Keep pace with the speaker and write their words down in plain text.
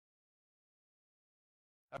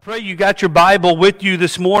I pray you got your Bible with you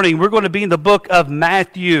this morning. We're going to be in the book of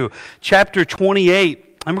Matthew, chapter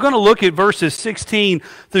 28. And we're going to look at verses 16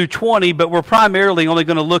 through 20, but we're primarily only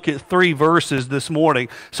going to look at 3 verses this morning.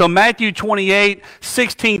 So Matthew 28,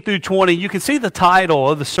 16 through 20. You can see the title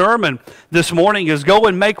of the sermon this morning is Go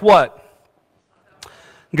and Make what?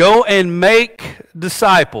 Go and Make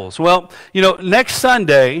Disciples. Well, next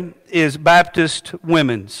Sunday is Baptist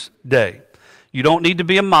Women's Day. You don't need to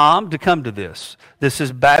be a mom to come to this. This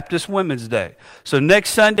is Baptist Women's Day. So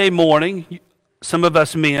next Sunday morning, some of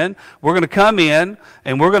us men, we're going to come in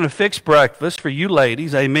and we're going to fix breakfast for you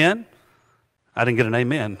ladies. Amen? I didn't get an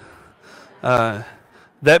amen.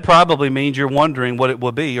 That probably means you're wondering what it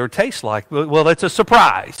will be or taste like. Well, it's a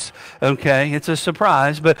surprise, okay? It's a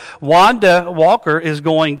surprise. But Wanda Walker is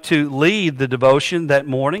going to lead the devotion that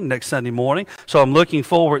morning, next Sunday morning. So I'm looking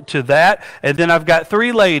forward to that. And then I've got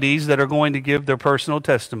 3 ladies that are going to give their personal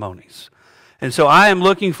testimonies. And so I am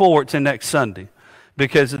looking forward to next Sunday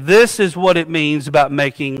because this is what it means about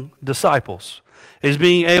making disciples, is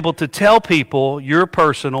being able to tell people your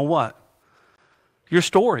personal what? Your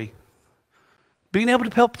story. Being able to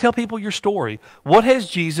tell people your story. What has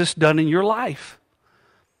Jesus done in your life?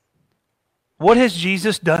 What has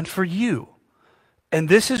Jesus done for you? And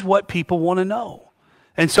this is what people want to know.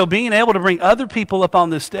 And so being able to bring other people up on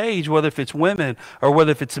the stage, whether if it's women or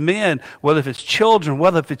whether if it's men, whether if it's children,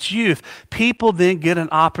 whether if it's youth, people then get an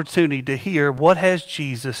opportunity to hear what has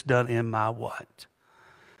Jesus done in my what?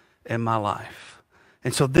 In my life.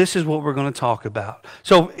 And so this is what we're going to talk about.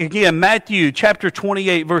 So again, Matthew chapter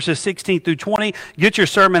 28, verses 16 through 20. Get your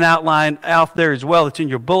sermon outline out there as well. It's in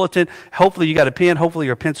your bulletin. Hopefully you got a pen. Hopefully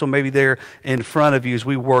your pencil may be there in front of you as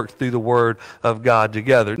we work through the Word of God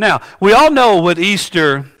together. Now, we all know what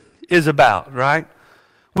Easter is about, right?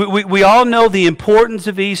 We all know the importance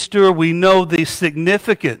of Easter. We know the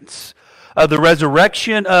significance of the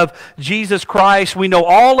resurrection of Jesus Christ. We know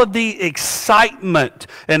all of the excitement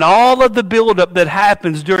and all of the buildup that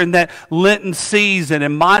happens during that Lenten season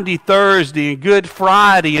and Maundy Thursday and Good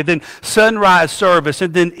Friday and then sunrise service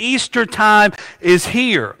and then Easter time is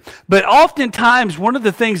here. But oftentimes one of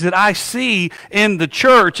the things that I see in the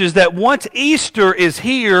church is that once Easter is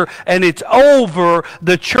here and it's over,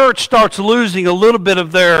 the church starts losing a little bit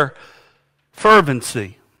of their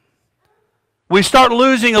fervency. We start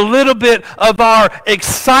losing a little bit of our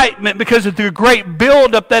excitement because of the great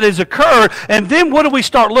buildup that has occurred. And then what do we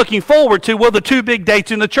start looking forward to? Well, the 2 big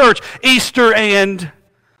dates in the church, Easter and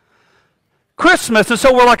Christmas. And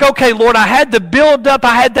so we're like, okay, Lord, I had the buildup.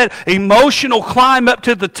 I had that emotional climb up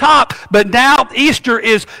to the top. But now Easter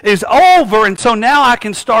is over. And so now I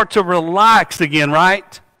can start to relax again,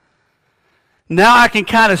 right? Now I can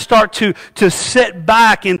kind of start to sit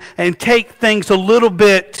back and take things a little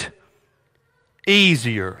bit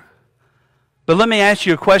easier. But let me ask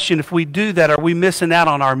you a question. If we do that, are we missing out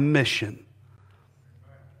on our mission?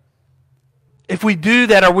 If we do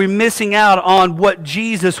that, are we missing out on what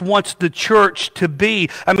Jesus wants the church to be?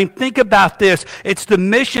 I mean, think about this. It's the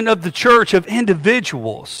mission of the church of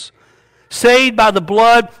individuals saved by the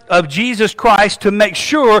blood of Jesus Christ to make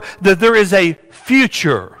sure that there is a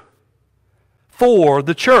future for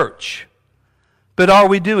the church. But are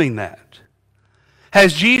we doing that?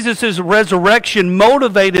 Has Jesus' resurrection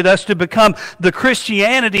motivated us to become the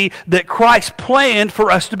Christianity that Christ planned for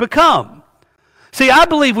us to become? See, I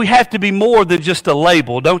believe we have to be more than just a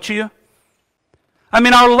label, don't you? I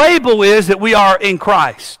mean, our label is that we are in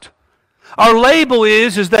Christ. Our label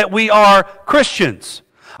is that we are Christians.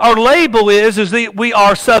 Our label is that we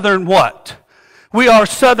are Southern what? We are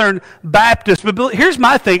Southern Baptist. But here's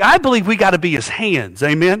my thing. I believe we got to be His hands.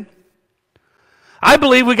 Amen? I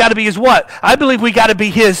believe we got to be His what? I believe we got to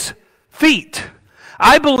be His feet.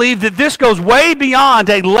 I believe that this goes way beyond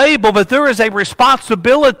a label, but there is a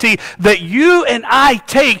responsibility that you and I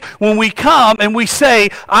take when we come and we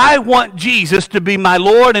say, I want Jesus to be my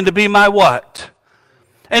Lord and to be my what?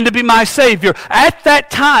 And to be my Savior. At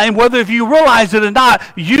that time, whether if you realize it or not,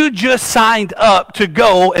 you just signed up to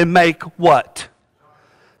go and make what?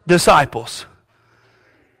 Disciples.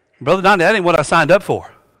 Brother Don, that ain't what I signed up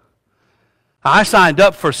for. I signed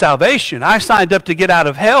up for salvation. I signed up to get out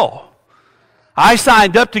of hell. I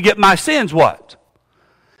signed up to get my sins what?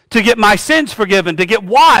 To get my sins forgiven, to get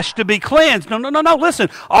washed, to be cleansed. No.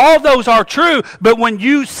 Listen, all those are true. But when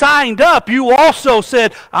you signed up, you also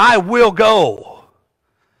said, I will go.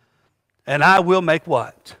 And I will make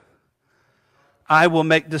what? I will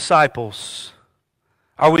make disciples.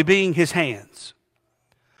 Are we being His hands?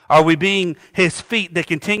 Are we being His feet that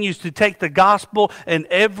continues to take the gospel in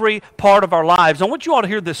every part of our lives? I want you all to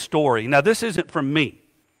hear this story. Now, this isn't from me,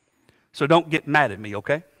 so don't get mad at me,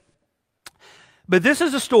 okay? But this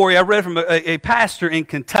is a story I read from a pastor in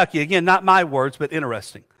Kentucky. Again, not my words, but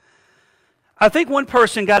interesting. I think one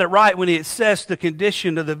person got it right when he assessed the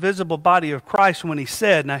condition of the visible body of Christ when he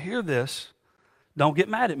said, now hear this, don't get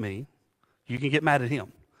mad at me. You can get mad at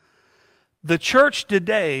him. The church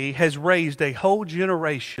today has raised a whole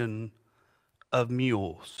generation of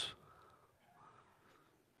mules.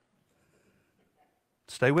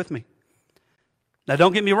 Stay with me. Now,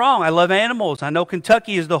 don't get me wrong. I love animals. I know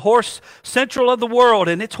Kentucky is the horse central of the world,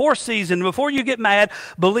 and it's horse season. Before you get mad,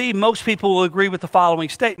 believe most people will agree with the following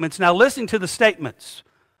statements. Now, listen to the statements.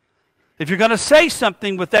 If you're going to say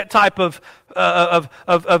something with that type of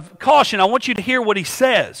caution, I want you to hear what he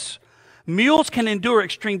says. Mules can endure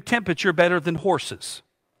extreme temperature better than horses.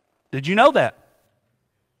 Did you know that?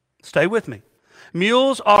 Stay with me.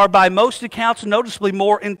 Mules are, by most accounts, noticeably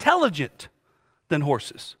more intelligent than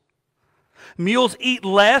horses. Mules eat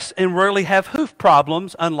less and rarely have hoof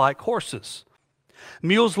problems, unlike horses.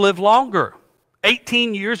 Mules live longer,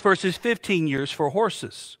 18 years versus 15 years for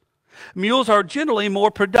horses. Mules are generally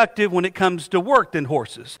more productive when it comes to work than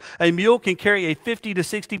horses. A mule can carry a 50 to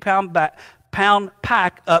 60 pound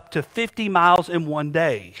pack up to 50 miles in one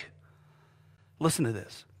day. Listen to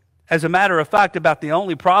this. As a matter of fact, about the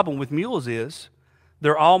only problem with mules is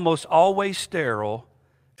they're almost always sterile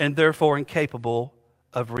and therefore incapable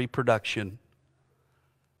of reproduction.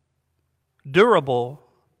 Durable,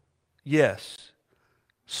 yes.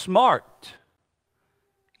 Smart,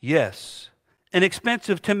 yes.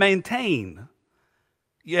 Inexpensive to maintain,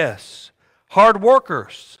 yes. Hard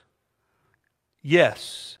workers,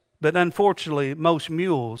 yes. But unfortunately, most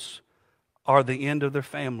mules are the end of their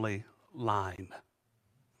family line.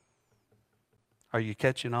 Are you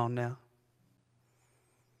catching on now?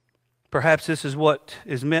 Perhaps this is what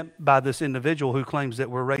is meant by this individual who claims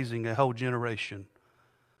that we're raising a whole generation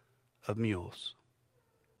of mules.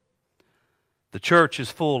 The church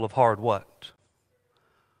is full of hard what?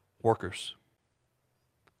 Workers.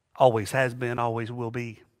 Always has been, always will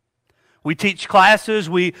be. We teach classes,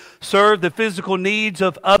 we serve the physical needs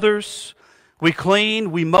of others. We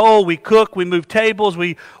clean, we mow, we cook, we move tables,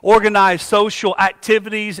 we organize social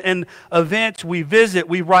activities and events, we visit,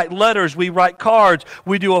 we write letters, we write cards,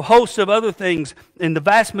 we do a host of other things, and the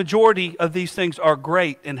vast majority of these things are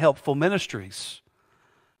great and helpful ministries.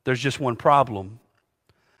 There's just one problem.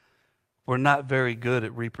 We're not very good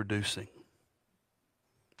at reproducing,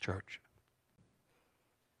 church.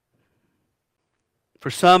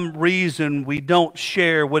 For some reason, we don't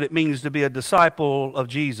share what it means to be a disciple of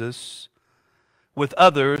Jesus with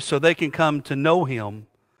others so they can come to know Him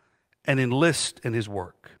and enlist in His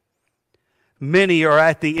work. Many are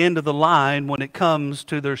at the end of the line when it comes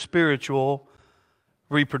to their spiritual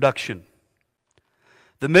reproduction.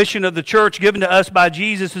 The mission of the church given to us by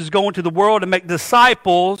Jesus is going to the world to make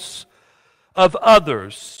disciples of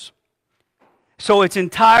others. So it's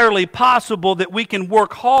entirely possible that we can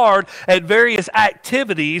work hard at various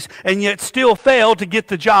activities and yet still fail to get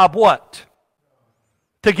the job what?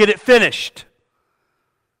 To get it finished.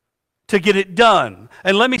 To get it done.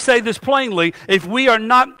 And let me say this plainly, if we are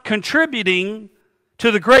not contributing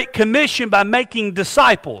to the Great Commission by making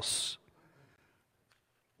disciples,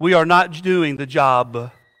 we are not doing the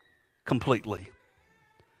job completely.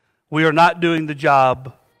 We are not doing the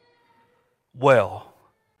job well.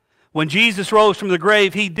 When Jesus rose from the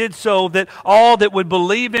grave, He did so that all that would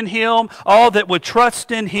believe in Him, all that would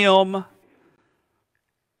trust in Him,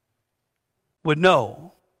 would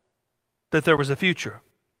know that there was a future.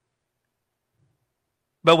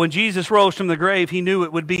 But when Jesus rose from the grave, He knew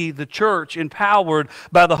it would be the church empowered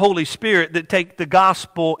by the Holy Spirit that take the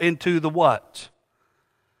gospel into the what?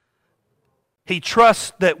 He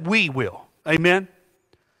trusts that we will. Amen?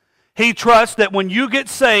 He trusts that when you get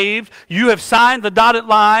saved, you have signed the dotted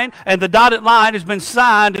line, and the dotted line has been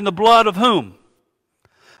signed in the blood of whom?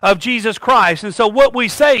 Of Jesus Christ. And so what we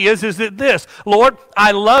say is that this, Lord,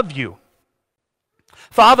 I love you.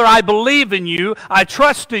 Father, I believe in you, I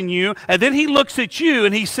trust in you, and then He looks at you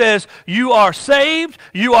and He says, you are saved,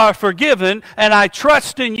 you are forgiven, and I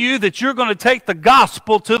trust in you that you're going to take the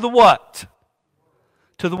gospel to the what?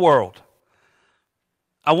 To the world.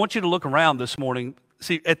 I want you to look around this morning.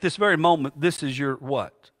 See, at this very moment, this is your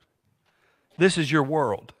what? This is your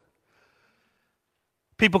world.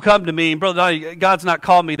 People come to me, and brother, God's not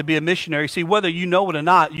called me to be a missionary. See, whether you know it or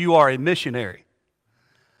not, you are a missionary.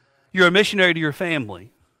 You're a missionary to your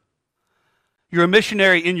family. You're a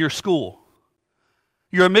missionary in your school.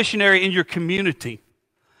 You're a missionary in your community.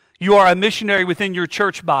 You are a missionary within your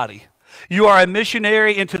church body. You are a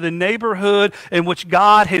missionary into the neighborhood in which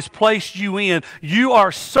God has placed you in. You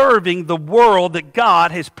are serving the world that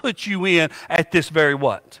God has put you in at this very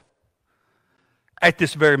what? at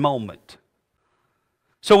this very moment.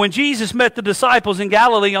 So when Jesus met the disciples in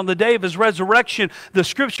Galilee on the day of his resurrection, the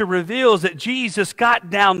scripture reveals that Jesus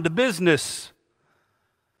got down to business.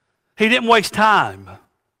 He didn't waste time.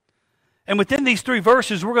 And within these 3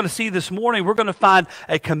 verses we're going to see this morning, we're going to find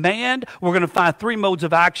a command, we're going to find 3 modes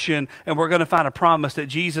of action, and we're going to find a promise that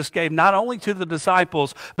Jesus gave not only to the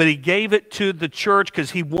disciples, but he gave it to the church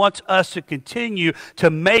because he wants us to continue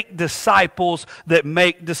to make disciples that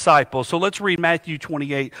make disciples. So let's read Matthew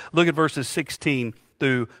 28. Look at verses 16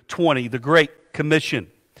 through 20, the Great Commission.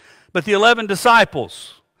 But the 11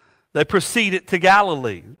 disciples, they proceeded to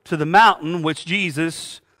Galilee, to the mountain which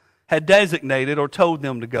Jesus had designated or told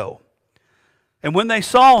them to go. And when they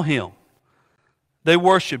saw him, they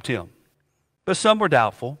worshiped him. But some were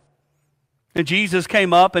doubtful. And Jesus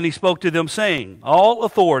came up and he spoke to them, saying, all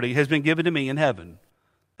authority has been given to me in heaven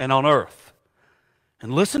and on earth.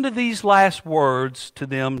 And listen to these last words to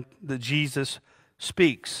them that Jesus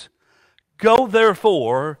speaks. Go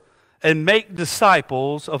therefore and make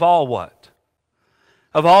disciples of all what?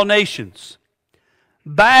 Of all nations,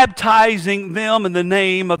 baptizing them in the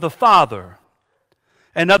name of the Father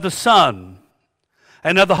and of the Son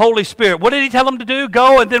and of the Holy Spirit. What did he tell them to do?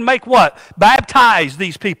 Go and then make what? Baptize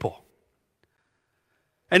these people.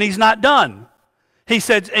 And he's not done. He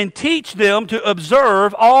says, and teach them to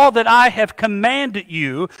observe all that I have commanded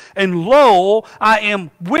you. And lo, I am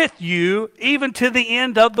with you even to the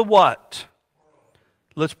end of the what?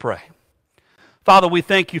 Let's pray. Father, we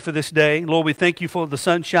thank you for this day. Lord, we thank you for the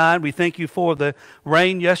sunshine. We thank you for the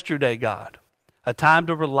rain yesterday, God. A time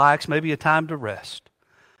to relax, maybe a time to rest.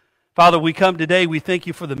 Father, we come today, we thank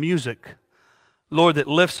you for the music, Lord, that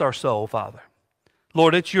lifts our soul, Father.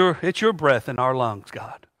 Lord, it's your breath in our lungs,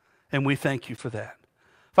 God, and we thank you for that.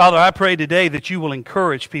 Father, I pray today that you will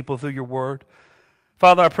encourage people through your word.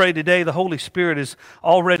 Father, I pray today the Holy Spirit is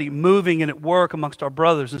already moving and at work amongst our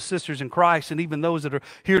brothers and sisters in Christ and even those that are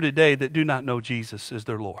here today that do not know Jesus as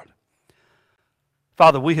their Lord.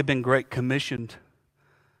 Father, we have been great commissioned.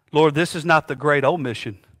 Lord, this is not the great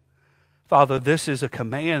omission. Father, this is a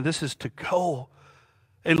command. This is to go.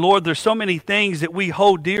 And Lord, there's so many things that we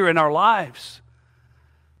hold dear in our lives.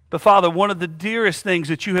 But Father, one of the dearest things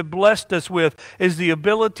that you have blessed us with is the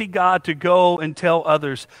ability, God, to go and tell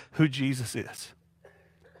others who Jesus is.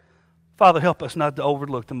 Father, help us not to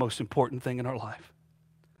overlook the most important thing in our life.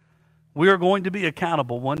 We are going to be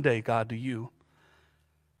accountable one day, God, to you.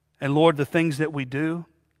 And Lord, the things that we do,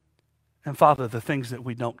 and Father, the things that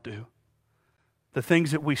we don't do, the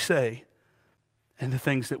things that we say, and the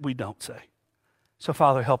things that we don't say. So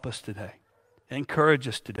Father, help us today. Encourage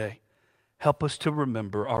us today. Help us to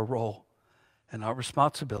remember our role and our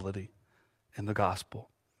responsibility in the gospel.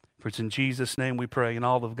 For it's in Jesus' name we pray, and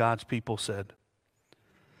all of God's people said.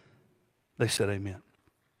 They said amen.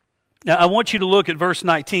 Now I want you to look at verse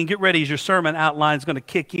 19. Get ready as your sermon outline is going to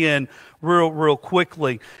kick in real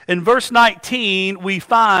quickly. In verse 19 we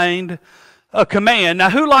find a command.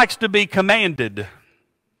 Now who likes to be commanded?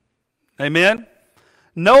 Amen?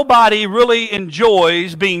 Nobody really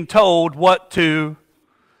enjoys being told what to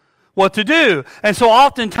do. And so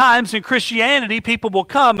oftentimes in Christianity, people will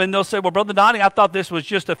come and they'll say, well, Brother Donnie, I thought this was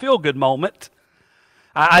just a feel-good moment.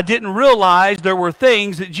 I didn't realize there were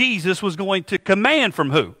things that Jesus was going to command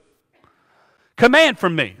from who? Command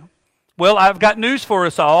from me. Well, I've got news for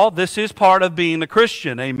us all. This is part of being a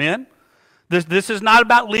Christian. Amen? This is not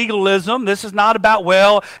about legalism. This is not about,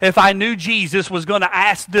 well, if I knew Jesus was going to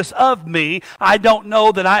ask this of me, I don't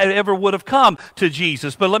know that I ever would have come to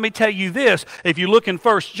Jesus. But let me tell you this. If you look in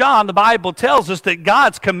 1 John, the Bible tells us that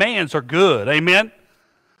God's commands are good. Amen?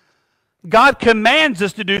 God commands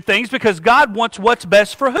us to do things because God wants what's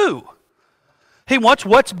best for who? He wants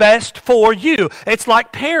what's best for you. It's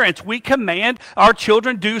like parents. We command our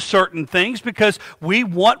children do certain things because we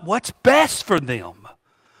want what's best for them.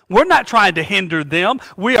 We're not trying to hinder them.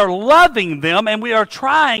 We are loving them and we are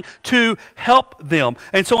trying to help them.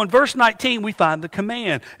 And so in verse 19 we find the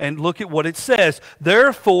command. And look at what it says.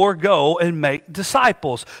 Therefore go and make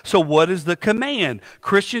disciples. So what is the command?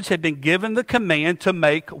 Christians have been given the command to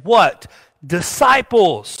make what?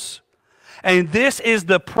 Disciples. And this is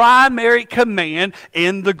the primary command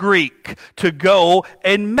in the Greek. To go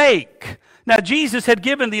and make. Now, Jesus had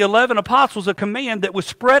given the 11 apostles a command that was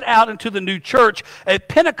spread out into the new church at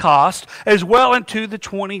Pentecost as well into the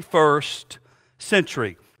 21st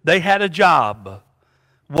century. They had a job.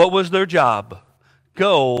 What was their job?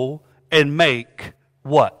 Go and make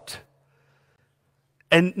what?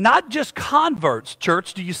 And not just converts,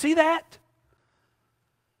 church. Do you see that?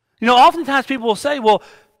 You know, oftentimes people will say, well,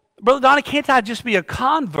 Brother Donnie, can't I just be a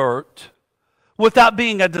convert without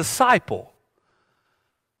being a disciple?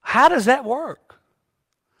 How does that work?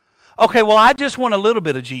 Okay, well, I just want a little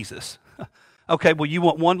bit of Jesus. Okay, well, you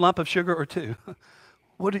want one lump of sugar or two?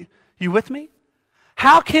 You with me?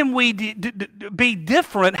 How can we be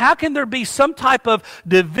different? How can there be some type of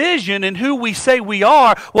division in who we say we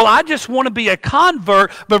are? Well, I just want to be a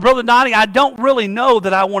convert, but Brother Donnie, I don't really know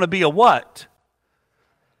that I want to be a what?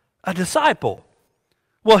 A disciple.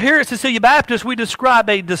 Well, here at Cecilia Baptist, we describe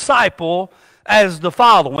a disciple as the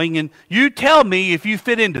following, and you tell me if you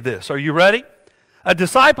fit into this. Are you ready? A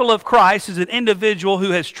disciple of Christ is an individual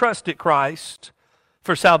who has trusted Christ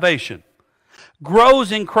for salvation,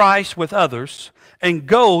 grows in Christ with others, and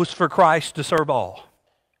goes for Christ to serve all.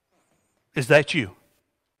 Is that you?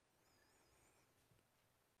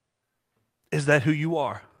 Is that who you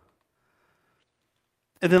are?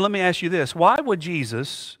 And then let me ask you this. Why would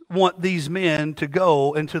Jesus want these men to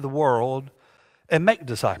go into the world and make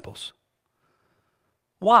disciples?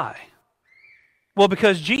 Why? Well,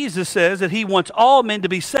 because Jesus says that he wants all men to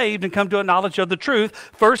be saved and come to a knowledge of the truth.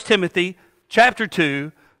 1 Timothy chapter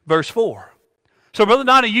 2, verse 4. So, Brother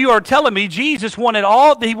Donnie, you are telling me Jesus he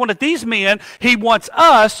wanted these men, he wants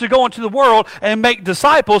us to go into the world and make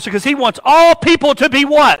disciples because he wants all people to be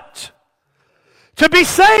what? To be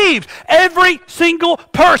saved. Every single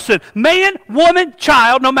person, man, woman,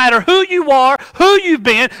 child, no matter who you are, who you've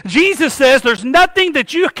been, Jesus says there's nothing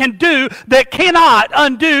that you can do that cannot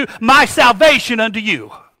undo my salvation unto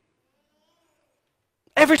you.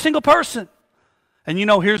 Every single person. And you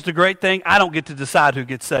know, here's the great thing. I don't get to decide who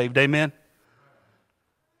gets saved. Amen?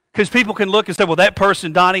 Because people can look and say, well, that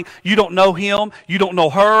person, Donnie, you don't know him, you don't know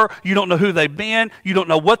her, you don't know who they've been, you don't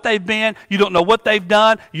know what they've been, you don't know what they've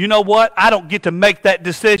done. You know what? I don't get to make that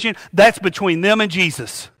decision. That's between them and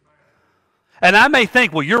Jesus. And I may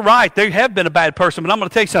think, well, you're right, they have been a bad person, but I'm going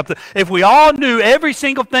to tell you something. If we all knew every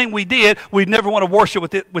single thing we did, we'd never want to worship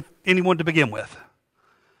with anyone to begin with.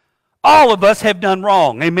 All of us have done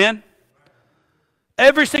wrong. Amen?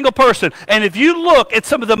 Every single person. And if you look at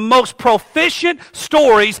some of the most proficient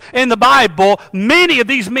stories in the Bible, many of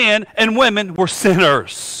these men and women were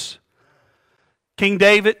sinners. King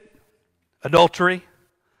David, adultery,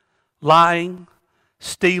 lying,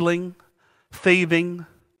 stealing, thieving,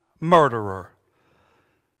 murderer.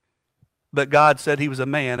 But God said he was a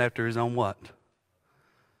man after his own what?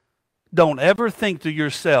 Don't ever think to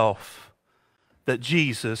yourself that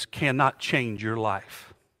Jesus cannot change your life.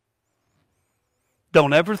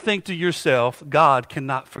 Don't ever think to yourself, God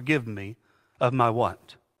cannot forgive me of my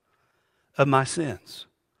what? Of my sins.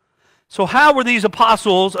 So how were these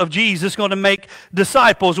apostles of Jesus going to make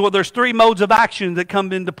disciples? Well, there's three modes of action that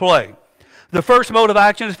come into play. The first mode of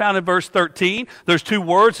action is found in verse 13. There's two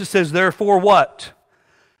words. It says, therefore what?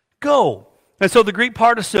 Go. And so the Greek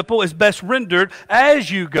participle is best rendered as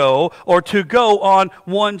you go or to go on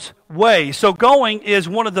one's way. So going is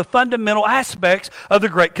one of the fundamental aspects of the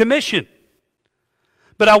Great Commission.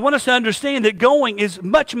 But I want us to understand that going is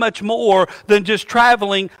much, much more than just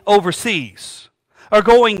traveling overseas or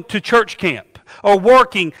going to church camp or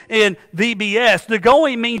working in VBS. The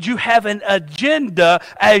going means you have an agenda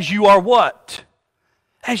as you are what?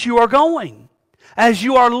 As you are going, as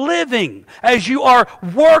you are living, as you are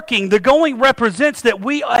working. The going represents that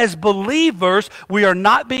we as believers, we are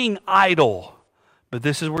not being idle. But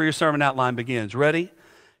this is where your sermon outline begins. Ready?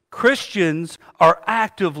 Christians are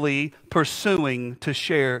actively pursuing to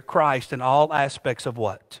share Christ in all aspects of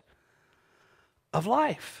what? Of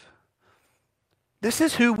life. This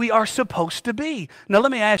is who we are supposed to be. Now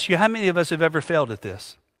let me ask you, how many of us have ever failed at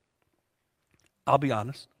this? I'll be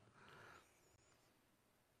honest.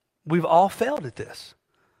 We've all failed at this.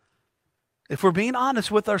 If we're being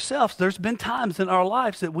honest with ourselves, there's been times in our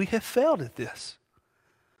lives that we have failed at this.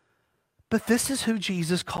 But this is who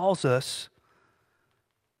Jesus calls us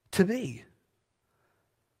to be.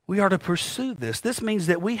 We are to pursue this. This means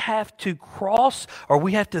that we have to cross or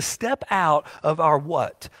we have to step out of our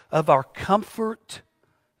what? Of our comfort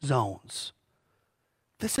zones.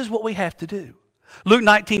 This is what we have to do. Luke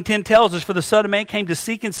 19:10 tells us, for the Son of Man came to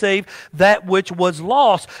seek and save that which was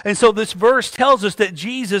lost. And so this verse tells us that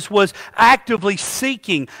Jesus was actively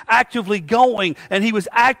seeking, actively going, and he was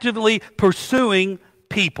actively pursuing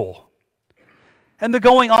people. And the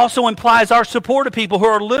going also implies our support of people who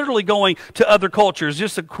are literally going to other cultures.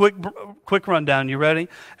 Just a quick rundown. You ready?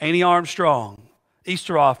 Annie Armstrong,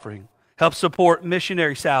 Easter offering, help support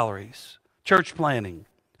missionary salaries, church planning,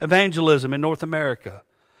 evangelism in North America.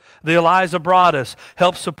 The Eliza Broadus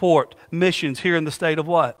help support missions here in the state of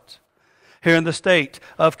what? Here in the state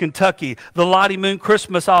of Kentucky. The Lottie Moon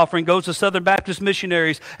Christmas offering goes to Southern Baptist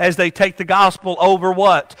missionaries as they take the gospel over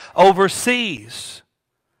what? Overseas.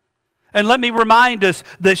 And let me remind us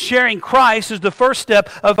that sharing Christ is the first step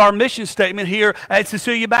of our mission statement here at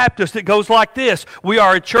Cecilia Baptist. It goes like this. We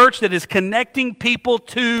are a church that is connecting people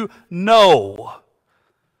to know.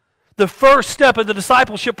 The first step of the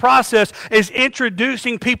discipleship process is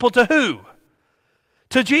introducing people to who?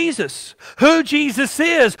 To Jesus. Who Jesus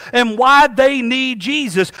is and why they need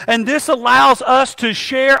Jesus. And this allows us to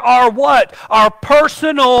share our what? Our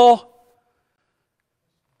personal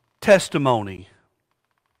testimony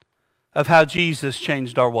of how Jesus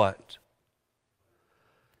changed our what?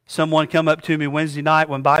 Someone come up to me Wednesday night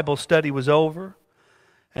when Bible study was over,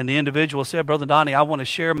 and the individual said, Brother Donnie, I want to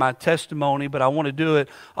share my testimony, but I want to do it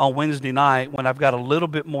on Wednesday night when I've got a little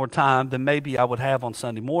bit more time than maybe I would have on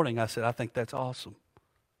Sunday morning. I said, I think that's awesome.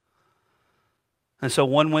 And so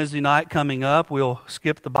one Wednesday night coming up, we'll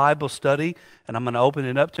skip the Bible study, and I'm going to open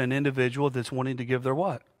it up to an individual that's wanting to give their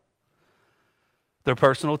what? Their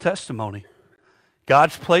personal testimony.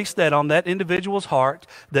 God's placed that on that individual's heart,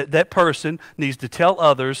 that that person needs to tell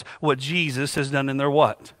others what Jesus has done in their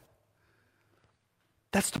what?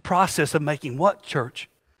 That's the process of making what, church?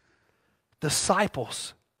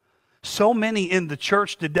 Disciples. So many in the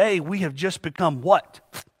church today, we have just become what?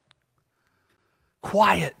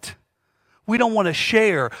 Quiet. We don't want to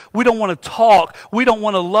share. We don't want to talk. We don't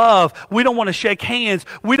want to love. We don't want to shake hands.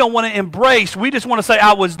 We don't want to embrace. We just want to say,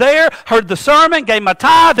 I was there, heard the sermon, gave my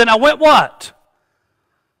tithe, and I went what?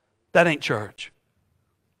 That ain't church.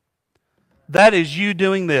 That is you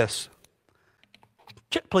doing this.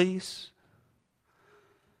 Check, please.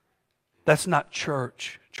 That's not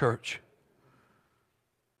church, church.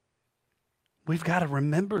 We've got to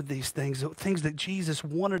remember these things, things that Jesus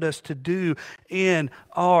wanted us to do in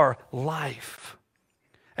our life.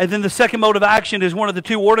 And then the second mode of action is one of the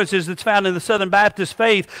two ordinances that's found in the Southern Baptist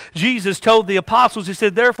faith. Jesus told the apostles, he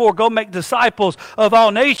said, therefore go make disciples of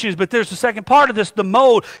all nations. But there's the second part of this, the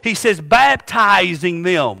mode. He says, baptizing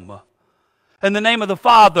them. In the name of the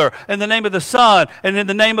Father, in the name of the Son, and in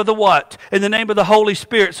the name of the what? In the name of the Holy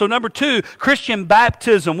Spirit. So number two, Christian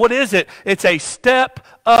baptism. What is it? It's a step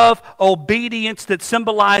of obedience that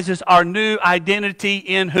symbolizes our new identity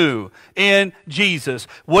in who? In Jesus.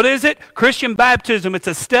 What is it? Christian baptism. It's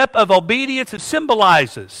a step of obedience that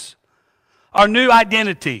symbolizes our new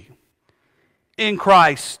identity in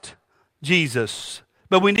Christ Jesus.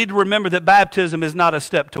 But we need to remember that baptism is not a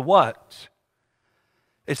step to what?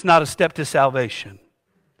 It's not a step to salvation.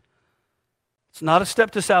 It's not a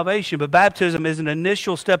step to salvation, but baptism is an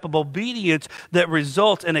initial step of obedience that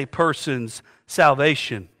results in a person's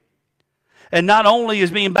salvation. And not only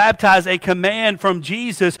is being baptized a command from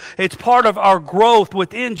Jesus, it's part of our growth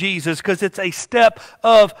within Jesus because it's a step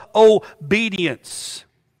of obedience.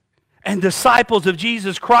 And disciples of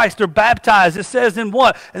Jesus Christ are baptized. It says in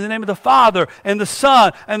what? In the name of the Father and the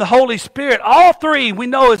Son and the Holy Spirit. All three we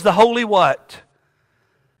know is the Holy what?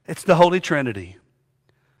 It's the Holy Trinity.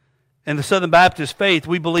 In the Southern Baptist faith,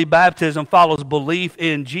 we believe baptism follows belief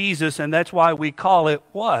in Jesus, and that's why we call it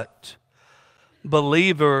what?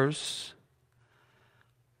 Believers'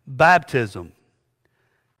 baptism.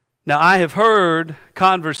 Now, I have heard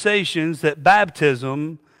conversations that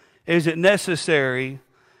baptism isn't necessary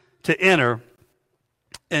to enter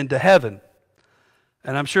into heaven.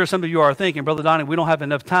 And I'm sure some of you are thinking, Brother Donnie, we don't have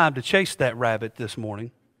enough time to chase that rabbit this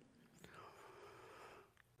morning.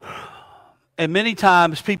 And many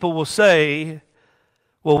times people will say,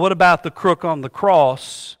 well, what about the crook on the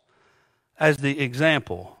cross as the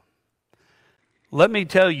example? Let me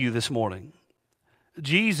tell you this morning,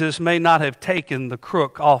 Jesus may not have taken the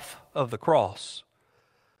crook off of the cross,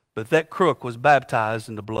 but that crook was baptized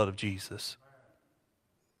in the blood of Jesus.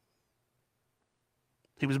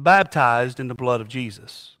 He was baptized in the blood of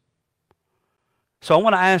Jesus. So I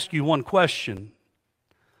want to ask you one question.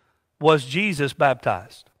 Was Jesus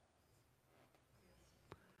baptized?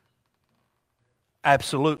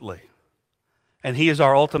 Absolutely. And he is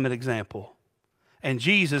our ultimate example. And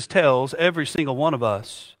Jesus tells every single one of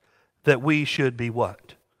us that we should be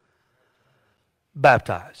what?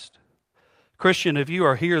 Baptized. Christian, if you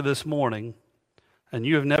are here this morning and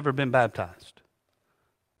you have never been baptized,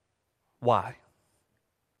 why?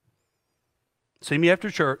 See me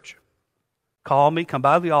after church. Call me, come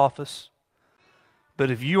by the office.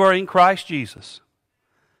 But if you are in Christ Jesus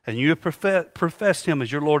and you have professed him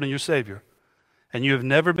as your Lord and your Savior, and you have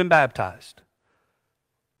never been baptized,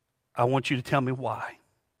 I want you to tell me why.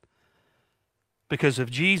 Because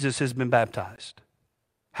if Jesus has been baptized,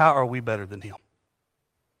 how are we better than him?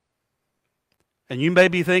 And you may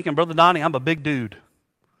be thinking, Brother Donnie, I'm a big dude.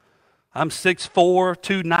 I'm 6'4",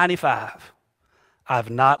 295. I've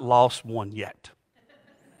not lost one yet.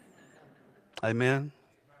 Amen?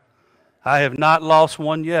 I have not lost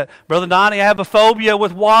one yet. Brother Donnie, I have a phobia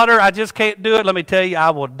with water. I just can't do it. Let me tell you,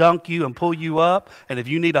 I will dunk you and pull you up. And if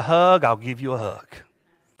you need a hug, I'll give you a hug.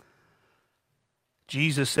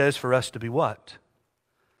 Jesus says for us to be what?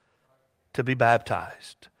 To be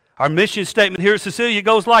baptized. Our mission statement here at Cecilia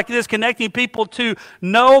goes like this: connecting people to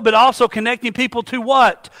know, but also connecting people to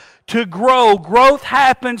what? To grow. Growth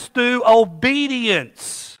happens through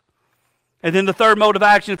obedience. And then the third mode of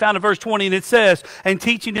action found in verse 20, and it says, and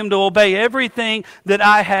teaching them to obey everything that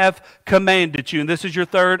I have commanded you. And this is your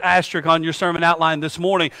third asterisk on your sermon outline this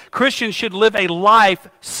morning. Christians should live a life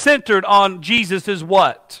centered on Jesus'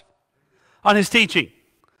 what? On His teaching.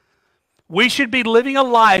 We should be living a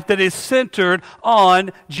life that is centered on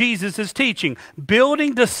Jesus' teaching.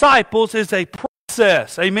 Building disciples is a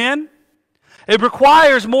process. Amen? It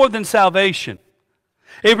requires more than salvation.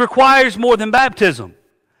 It requires more than baptism.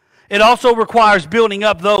 It also requires building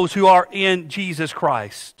up those who are in Jesus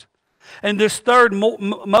Christ. And this third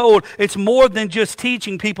mode, it's more than just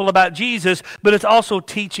teaching people about Jesus, but it's also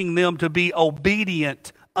teaching them to be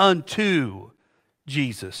obedient unto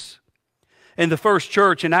Jesus. In the first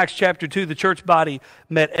church, in Acts chapter 2, the church body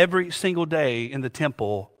met every single day in the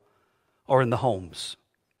temple or in the homes.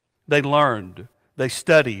 They learned, they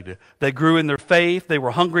studied, they grew in their faith, they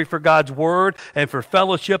were hungry for God's word and for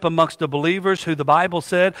fellowship amongst the believers who the Bible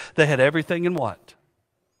said they had everything in what?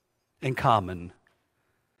 In common.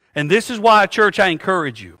 And this is why, church, I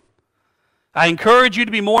encourage you. I encourage you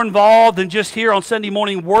to be more involved than just here on Sunday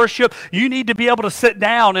morning worship. You need to be able to sit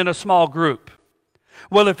down in a small group.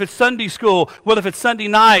 Well, if it's Sunday school, well, if it's Sunday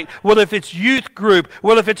night, well, if it's youth group,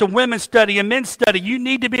 well, if it's a women's study, a men's study, you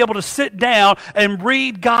need to be able to sit down and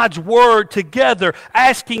read God's Word together,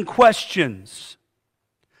 asking questions,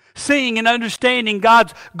 seeing and understanding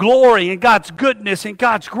God's glory and God's goodness and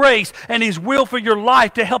God's grace and His will for your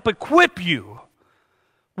life to help equip you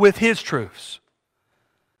with His truths.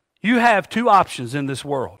 You have two options in this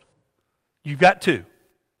world. You've got two.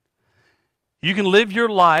 You can live your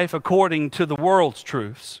life according to the world's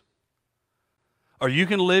truths, or you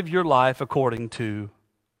can live your life according to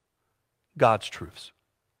God's truths.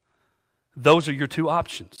 Those are your two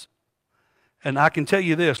options. And I can tell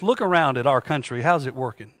you this, look around at our country. How's it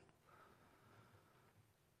working?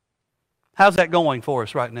 How's that going for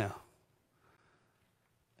us right now?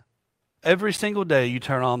 Every single day you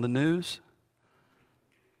turn on the news,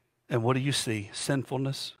 and what do you see?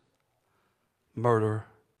 Sinfulness, murder,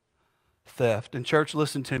 theft. And church,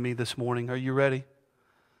 listen to me this morning. Are you ready?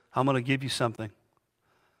 I'm going to give you something.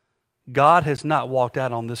 God has not walked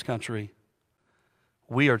out on this country.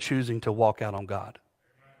 We are choosing to walk out on God.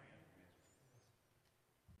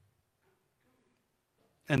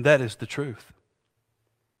 And that is the truth.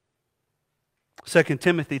 2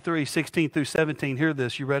 Timothy 3:16-17. Hear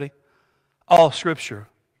this. You ready? All Scripture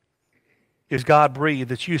is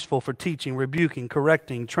God-breathed. It's useful for teaching, rebuking,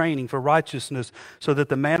 correcting, training for righteousness, so that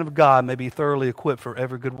the man of God may be thoroughly equipped for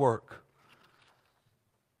every good work.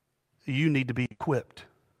 You need to be equipped.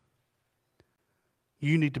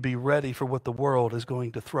 You need to be ready for what the world is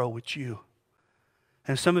going to throw at you.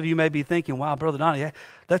 And some of you may be thinking, wow, Brother Donnie,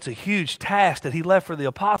 that's a huge task that he left for the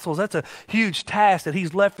apostles. That's a huge task that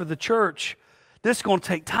he's left for the church. This is going to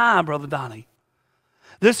take time, Brother Donnie.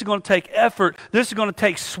 This is going to take effort. This is going to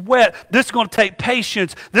take sweat. This is going to take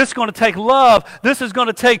patience. This is going to take love. This is going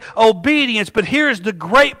to take obedience. But here's the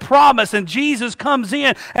great promise. And Jesus comes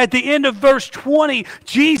in at the end of verse 20.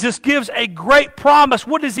 Jesus gives a great promise.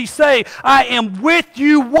 What does He say? I am with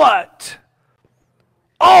you what?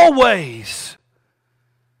 Always.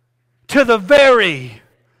 To the very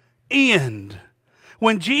end.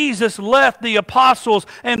 When Jesus left the apostles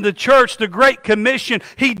and the church, the Great Commission,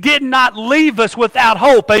 He did not leave us without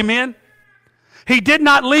hope. Amen? He did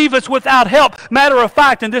not leave us without help. Matter of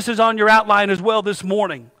fact, and this is on your outline as well this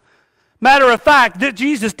morning. Matter of fact, that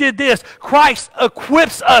Jesus did this. Christ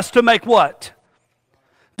equips us to make what?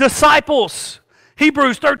 Disciples.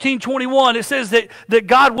 Hebrews 13:21, it says that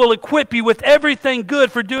God will equip you with everything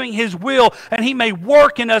good for doing His will, and He may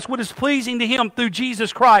work in us what is pleasing to Him through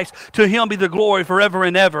Jesus Christ. To Him be the glory forever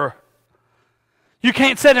and ever. You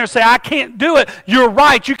can't sit there and say, I can't do it. You're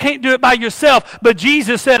right, you can't do it by yourself. But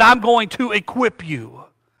Jesus said, I'm going to equip you.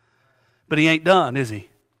 But He ain't done, is He?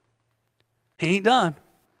 He ain't done.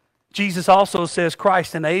 Jesus also says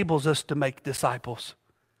Christ enables us to make disciples.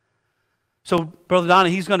 So, Brother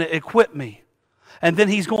Donnie, He's going to equip me. And then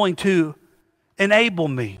He's going to enable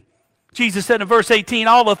me. Jesus said in verse 18,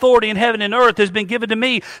 all authority in heaven and earth has been given to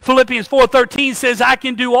me. Philippians 4:13 says, I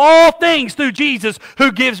can do all things through Jesus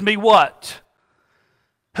who gives me what?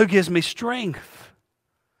 Who gives me strength.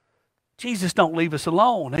 Jesus don't leave us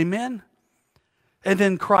alone. Amen? And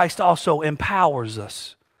then Christ also empowers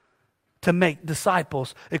us to make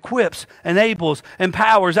disciples, equips, enables,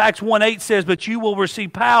 empowers. Acts 1:8 says, but you will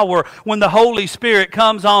receive power when the Holy Spirit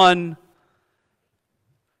comes on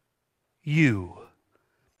you.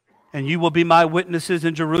 And you will be my witnesses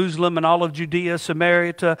in Jerusalem and all of Judea,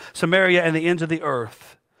 Samaria, and the ends of the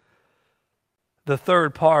earth. The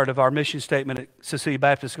third part of our mission statement at Cecilia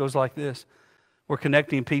Baptist goes like this. We're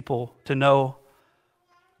connecting people to know,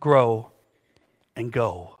 grow, and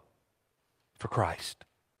go for Christ.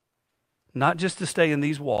 Not just to stay in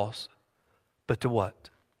these walls, but to what?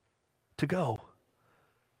 To go.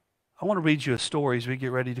 I want to read you a story as we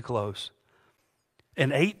get ready to close.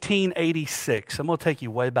 In 1886, I'm going to take you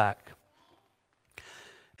way back.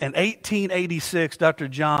 In 1886, Dr.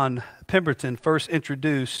 John Pemberton first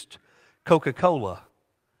introduced Coca-Cola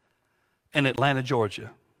in Atlanta,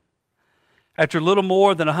 Georgia. After a little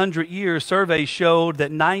more than 100 years, surveys showed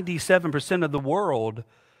that 97% of the world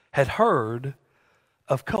had heard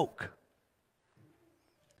of Coke.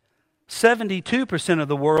 72% of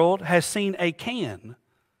the world has seen a can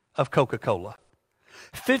of Coca-Cola.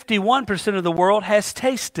 51% of the world has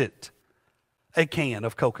tasted a can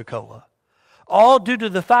of Coca-Cola. All due to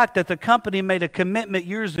the fact that the company made a commitment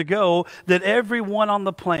years ago that everyone on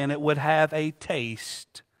the planet would have a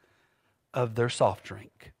taste of their soft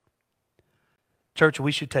drink. Church,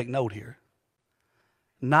 we should take note here.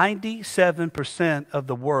 97% of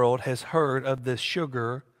the world has heard of this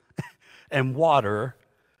sugar and water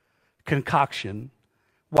concoction,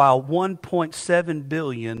 while 1.7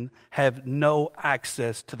 billion have no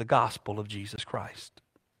access to the gospel of Jesus Christ.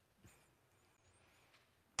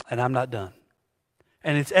 And I'm not done.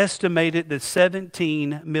 And it's estimated that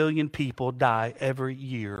 17 million people die every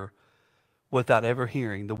year without ever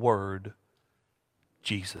hearing the word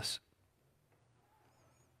Jesus.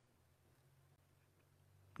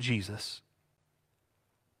 Jesus.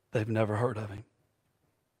 They've never heard of him.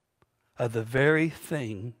 Of the very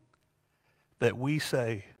thing that we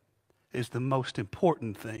say is the most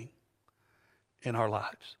important thing in our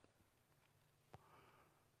lives.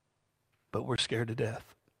 But we're scared to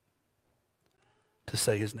death to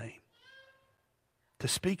say his name, to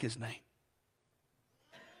speak his name.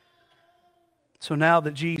 So now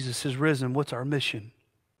that Jesus has risen, what's our mission?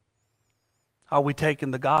 Are we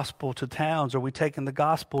taking the gospel to towns? Are we taking the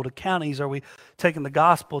gospel to counties? Are we taking the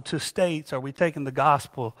gospel to states? Are we taking the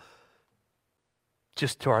gospel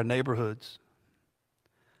just to our neighborhoods?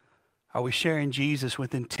 Are we sharing Jesus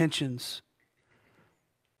with intentions?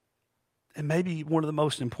 And maybe one of the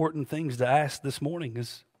most important things to ask this morning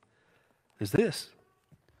is this.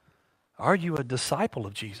 Are you a disciple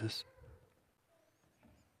of Jesus?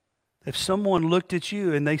 If someone looked at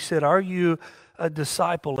you and they said, are you a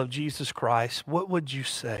disciple of Jesus Christ, what would you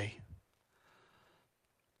say?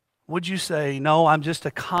 Would you say, no, I'm just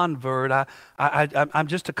a convert. I'm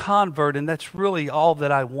just a convert, and that's really all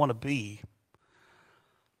that I want to be?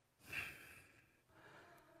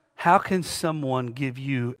 How can someone give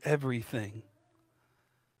you everything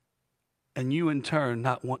and you in turn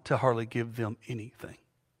not want to hardly give them anything?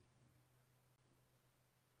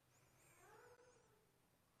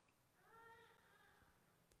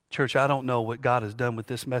 Church, I don't know what God has done with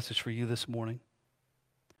this message for you this morning.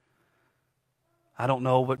 I don't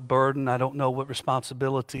know what burden, I don't know what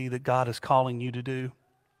responsibility that God is calling you to do.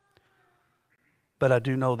 But I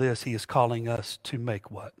do know this, he is calling us to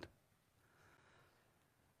make what?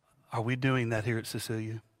 Are we doing that here at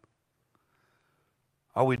Cecilia?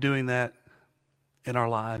 Are we doing that in our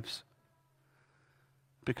lives?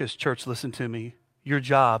 Because church, listen to me. Your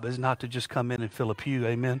job is not to just come in and fill a pew,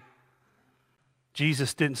 amen?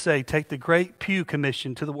 Jesus didn't say, take the great pew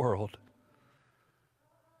commission to the world.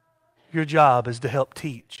 Your job is to help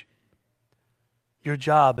teach. Your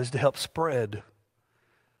job is to help spread.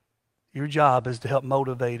 Your job is to help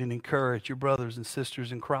motivate and encourage your brothers and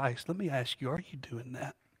sisters in Christ. Let me ask you, are you doing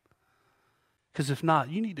that? Because if not,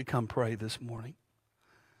 you need to come pray this morning.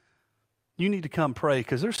 You need to come pray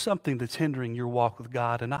because there's something that's hindering your walk with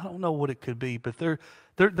God, and I don't know what it could be, but there's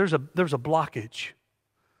a blockage.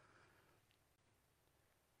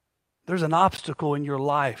 There's an obstacle in your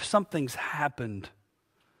life. Something's happened,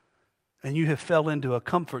 and you have fell into a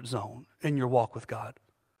comfort zone in your walk with God.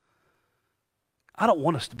 I don't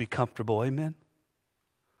want us to be comfortable, amen?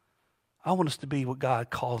 I want us to be what God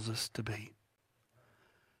calls us to be.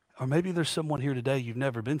 Or maybe there's someone here today, you've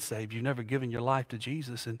never been saved, you've never given your life to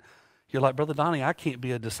Jesus, and you're like, Brother Donnie, I can't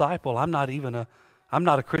be a disciple. I'm not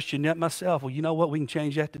a Christian yet myself. Well, you know what? We can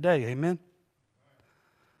change that today, amen?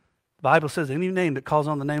 The Bible says, any name that calls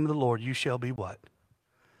on the name of the Lord, you shall be what?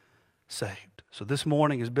 Saved. So this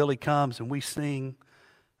morning as Billy comes and we sing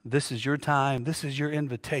This is your time. This is your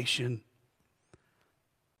invitation.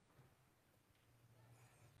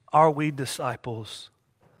 Are we disciples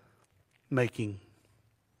making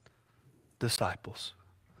disciples?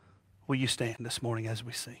 Will you stand this morning as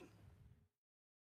we sing?